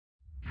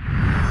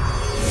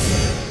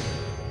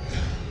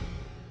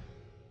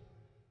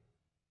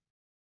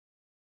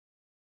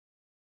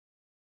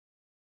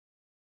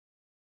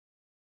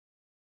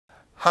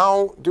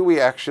how do we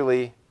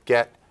actually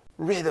get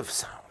rid of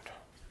sound?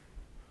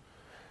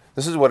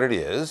 This is what it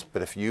is,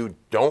 but if you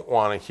don't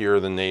want to hear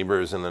the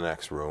neighbors in the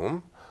next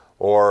room,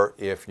 or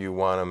if you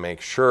want to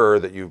make sure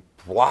that you've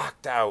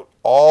blocked out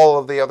all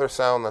of the other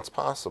sound that's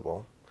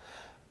possible,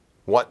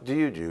 what do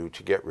you do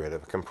to get rid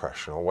of a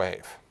compressional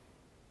wave?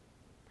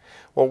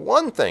 Well,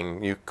 one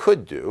thing you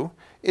could do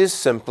is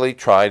simply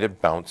try to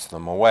bounce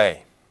them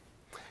away.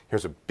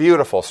 Here's a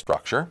beautiful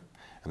structure,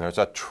 and there's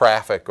a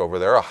traffic over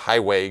there, a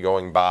highway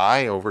going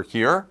by over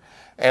here,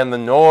 and the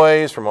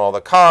noise from all the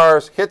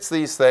cars hits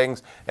these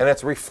things, and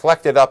it's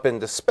reflected up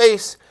into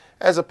space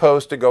as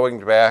opposed to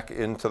going back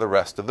into the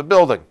rest of the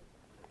building.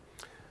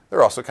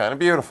 They're also kind of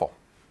beautiful.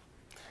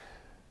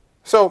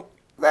 So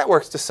that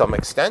works to some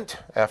extent.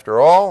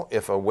 After all,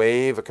 if a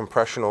wave, a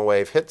compressional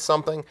wave, hits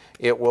something,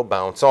 it will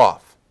bounce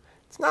off.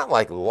 It's not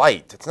like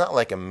light. It's not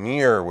like a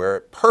mirror where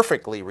it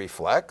perfectly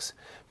reflects,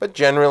 but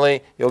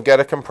generally you'll get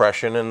a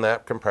compression, and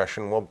that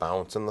compression will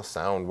bounce and the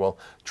sound will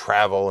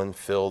travel and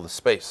fill the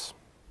space.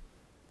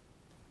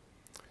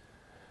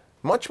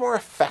 Much more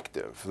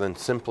effective than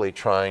simply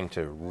trying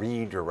to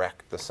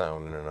redirect the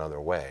sound in another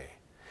way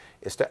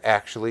is to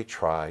actually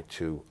try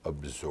to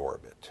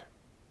absorb it.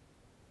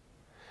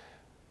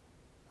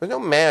 There's no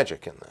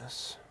magic in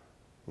this.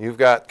 You've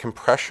got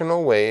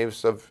compressional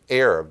waves of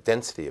air, of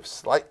density, of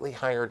slightly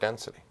higher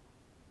density.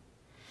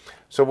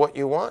 So what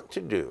you want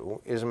to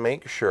do is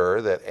make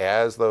sure that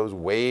as those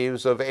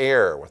waves of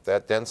air with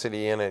that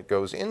density in it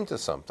goes into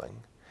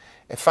something,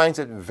 it finds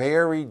it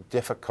very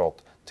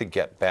difficult to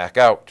get back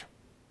out.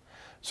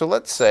 So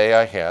let's say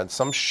I had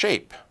some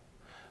shape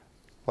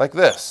like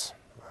this,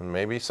 and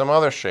maybe some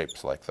other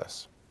shapes like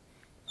this.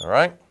 All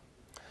right?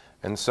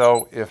 And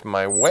so if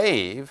my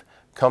wave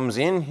comes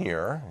in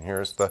here,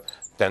 here's the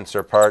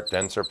denser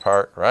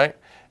part, right?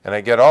 And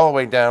I get all the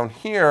way down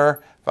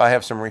here, if I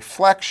have some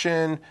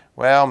reflection,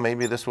 well,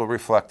 maybe this will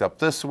reflect up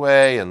this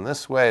way, and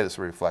this will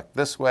reflect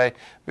this way.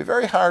 It'll be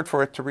very hard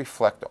for it to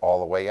reflect all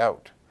the way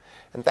out.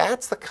 And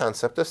that's the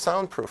concept of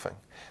soundproofing.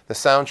 The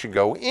sound should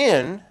go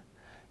in,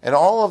 and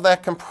all of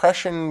that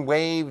compression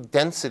wave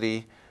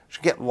density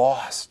should get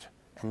lost,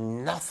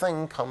 and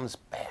nothing comes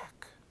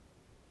back.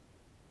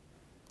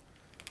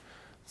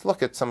 Let's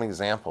look at some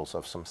examples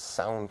of some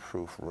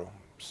soundproof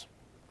rooms.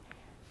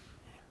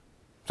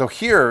 So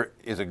here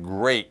is a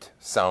great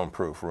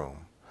soundproof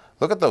room.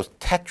 Look at those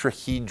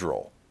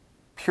tetrahedral,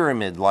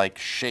 pyramid-like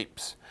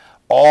shapes,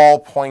 all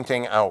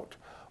pointing out,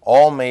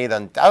 all made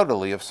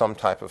undoubtedly of some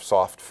type of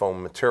soft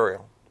foam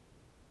material.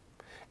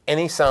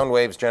 Any sound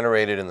waves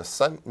generated in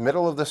the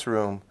middle of this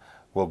room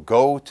will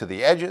go to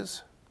the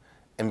edges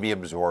and be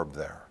absorbed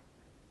there.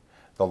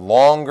 The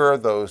longer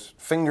those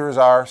fingers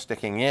are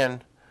sticking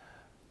in,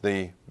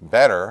 the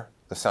better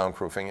the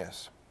soundproofing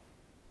is.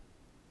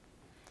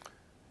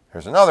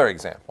 Here's another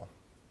example.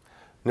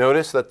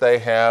 Notice that they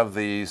have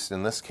these,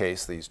 in this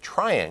case, these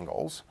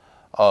triangles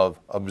of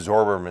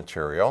absorber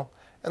material,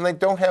 and they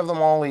don't have them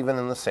all even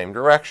in the same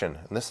direction.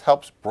 And this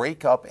helps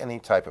break up any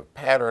type of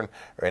pattern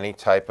or any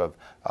type of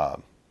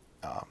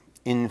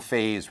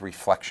in-phase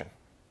reflection.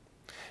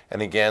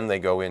 And again, they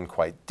go in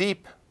quite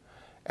deep,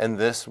 and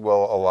this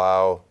will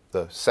allow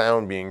the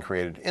sound being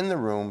created in the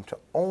room to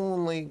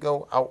only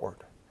go outward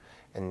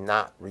and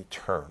not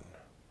return,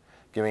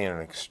 giving it an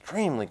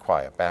extremely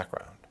quiet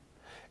background.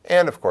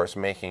 And of course,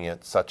 making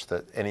it such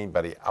that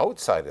anybody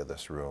outside of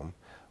this room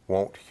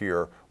won't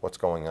hear what's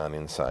going on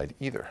inside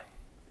either.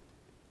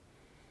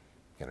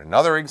 Get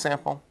another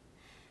example.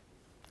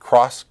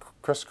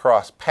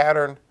 Crisscross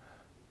pattern,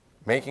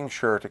 making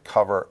sure to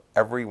cover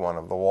every one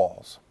of the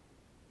walls.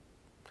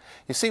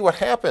 You see, what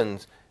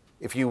happens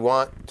if you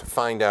want to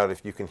find out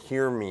if you can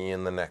hear me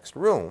in the next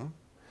room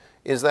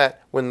is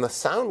that when the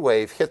sound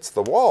wave hits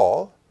the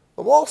wall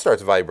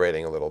starts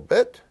vibrating a little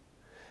bit,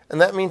 and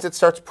that means it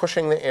starts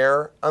pushing the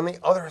air on the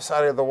other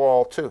side of the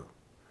wall too.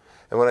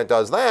 And when it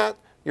does that,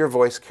 your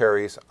voice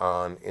carries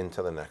on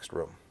into the next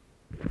room.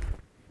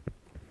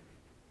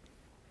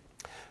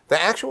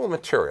 The actual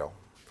material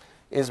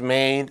is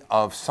made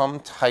of some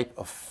type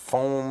of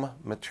foam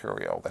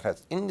material that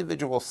has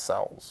individual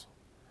cells.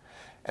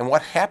 And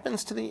what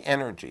happens to the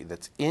energy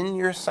that's in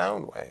your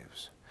sound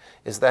waves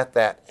is that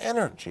that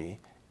energy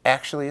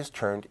actually is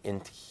turned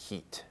into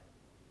heat.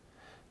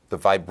 The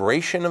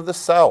vibration of the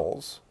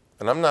cells,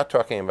 and I'm not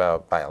talking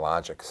about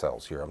biologic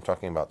cells here, I'm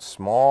talking about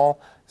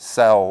small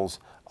cells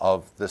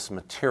of this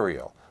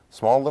material,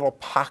 small little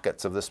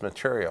pockets of this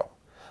material.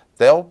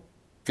 They'll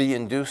be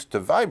induced to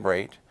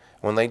vibrate.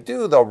 When they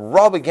do, they'll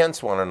rub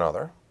against one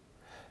another,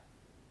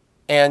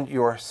 and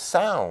your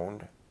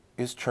sound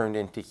is turned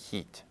into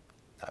heat.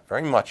 Not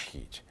very much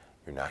heat.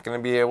 You're not going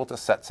to be able to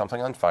set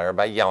something on fire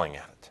by yelling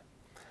at it.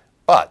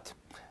 But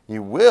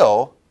you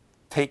will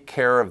take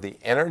care of the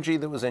energy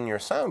that was in your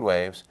sound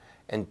waves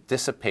and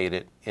dissipate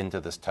it into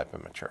this type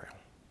of material.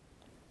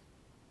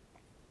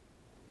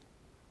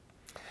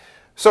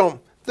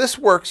 So this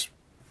works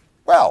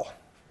well,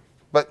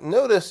 but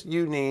notice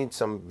you need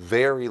some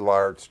very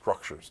large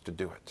structures to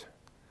do it.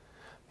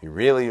 You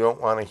really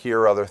don't want to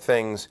hear other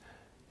things.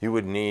 you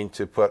would need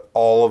to put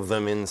all of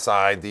them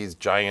inside these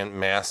giant,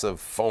 massive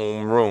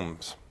foam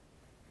rooms.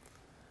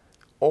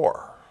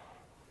 Or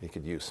you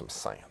could use some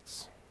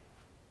science.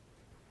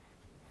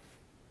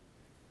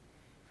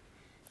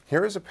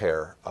 Here is a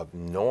pair of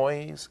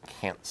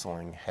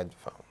noise-canceling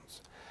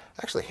headphones.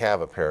 I actually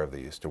have a pair of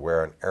these to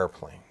wear on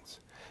airplanes.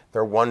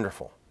 They're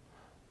wonderful.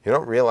 You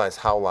don't realize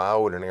how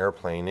loud an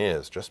airplane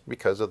is just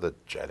because of the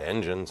jet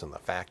engines and the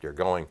fact you're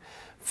going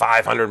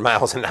 500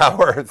 miles an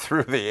hour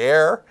through the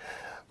air,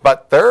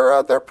 but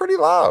they're pretty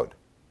loud.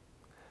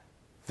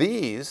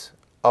 These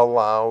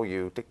allow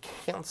you to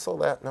cancel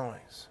that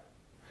noise,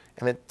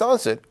 and it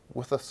does it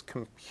with a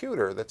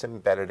computer that's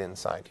embedded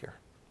inside here.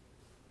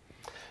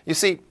 You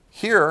see,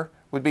 here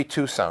would be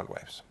two sound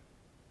waves,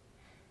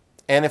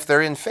 and if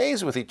they're in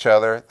phase with each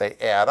other, they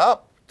add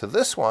up to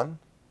this one,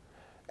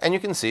 and you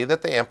can see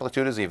that the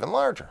amplitude is even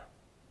larger.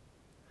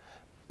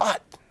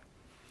 But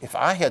if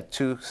I had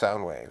two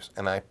sound waves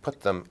and I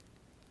put them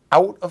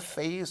out of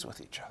phase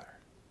with each other,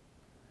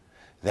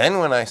 then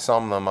when I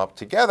sum them up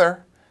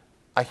together,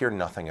 I hear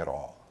nothing at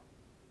all.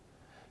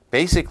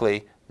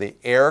 Basically, the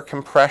air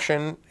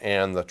compression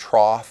and the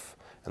trough,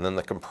 and then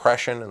the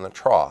compression and the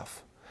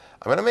trough,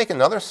 I'm going to make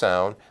another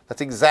sound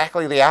that's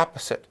exactly the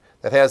opposite,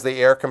 that has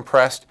the air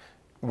compressed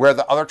where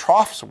the other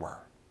troughs were.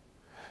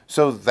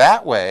 So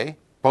that way,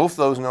 both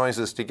those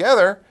noises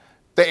together,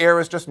 the air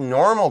is just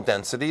normal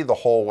density the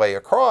whole way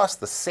across,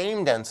 the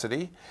same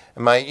density,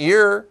 and my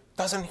ear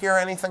doesn't hear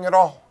anything at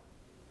all.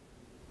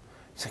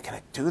 You say, can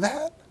it do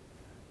that?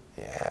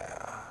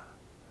 Yeah.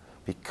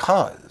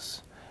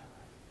 Because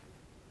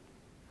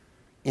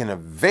in a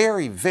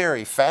very,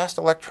 very fast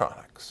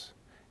electronics,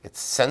 it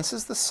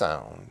senses the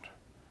sound,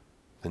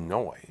 the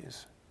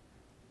noise,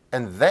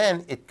 and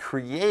then it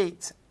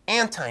creates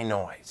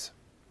anti-noise.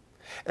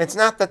 And it's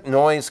not that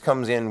noise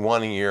comes in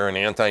one ear and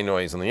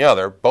anti-noise in the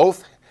other.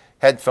 Both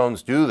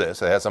headphones do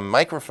this. It has a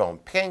microphone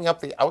picking up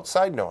the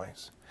outside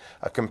noise,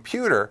 a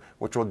computer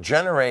which will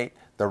generate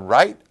the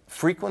right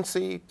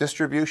frequency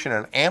distribution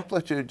and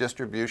amplitude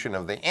distribution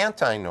of the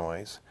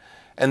anti-noise,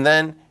 and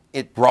then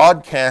it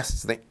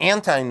broadcasts the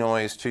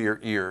anti-noise to your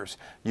ears.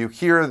 You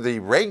hear the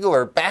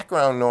regular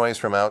background noise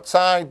from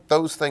outside.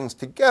 Those things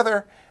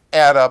together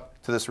add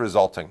up to this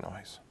resulting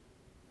noise.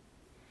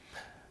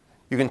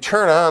 You can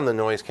turn on the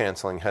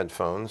noise-canceling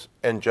headphones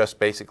and just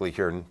basically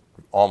hear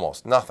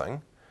almost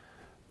nothing.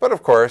 But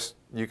of course,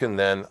 you can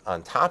then,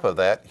 on top of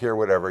that, hear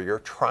whatever you're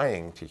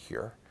trying to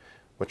hear,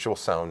 which will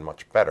sound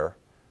much better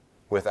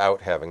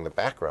without having the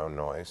background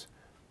noise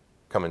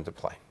come into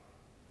play.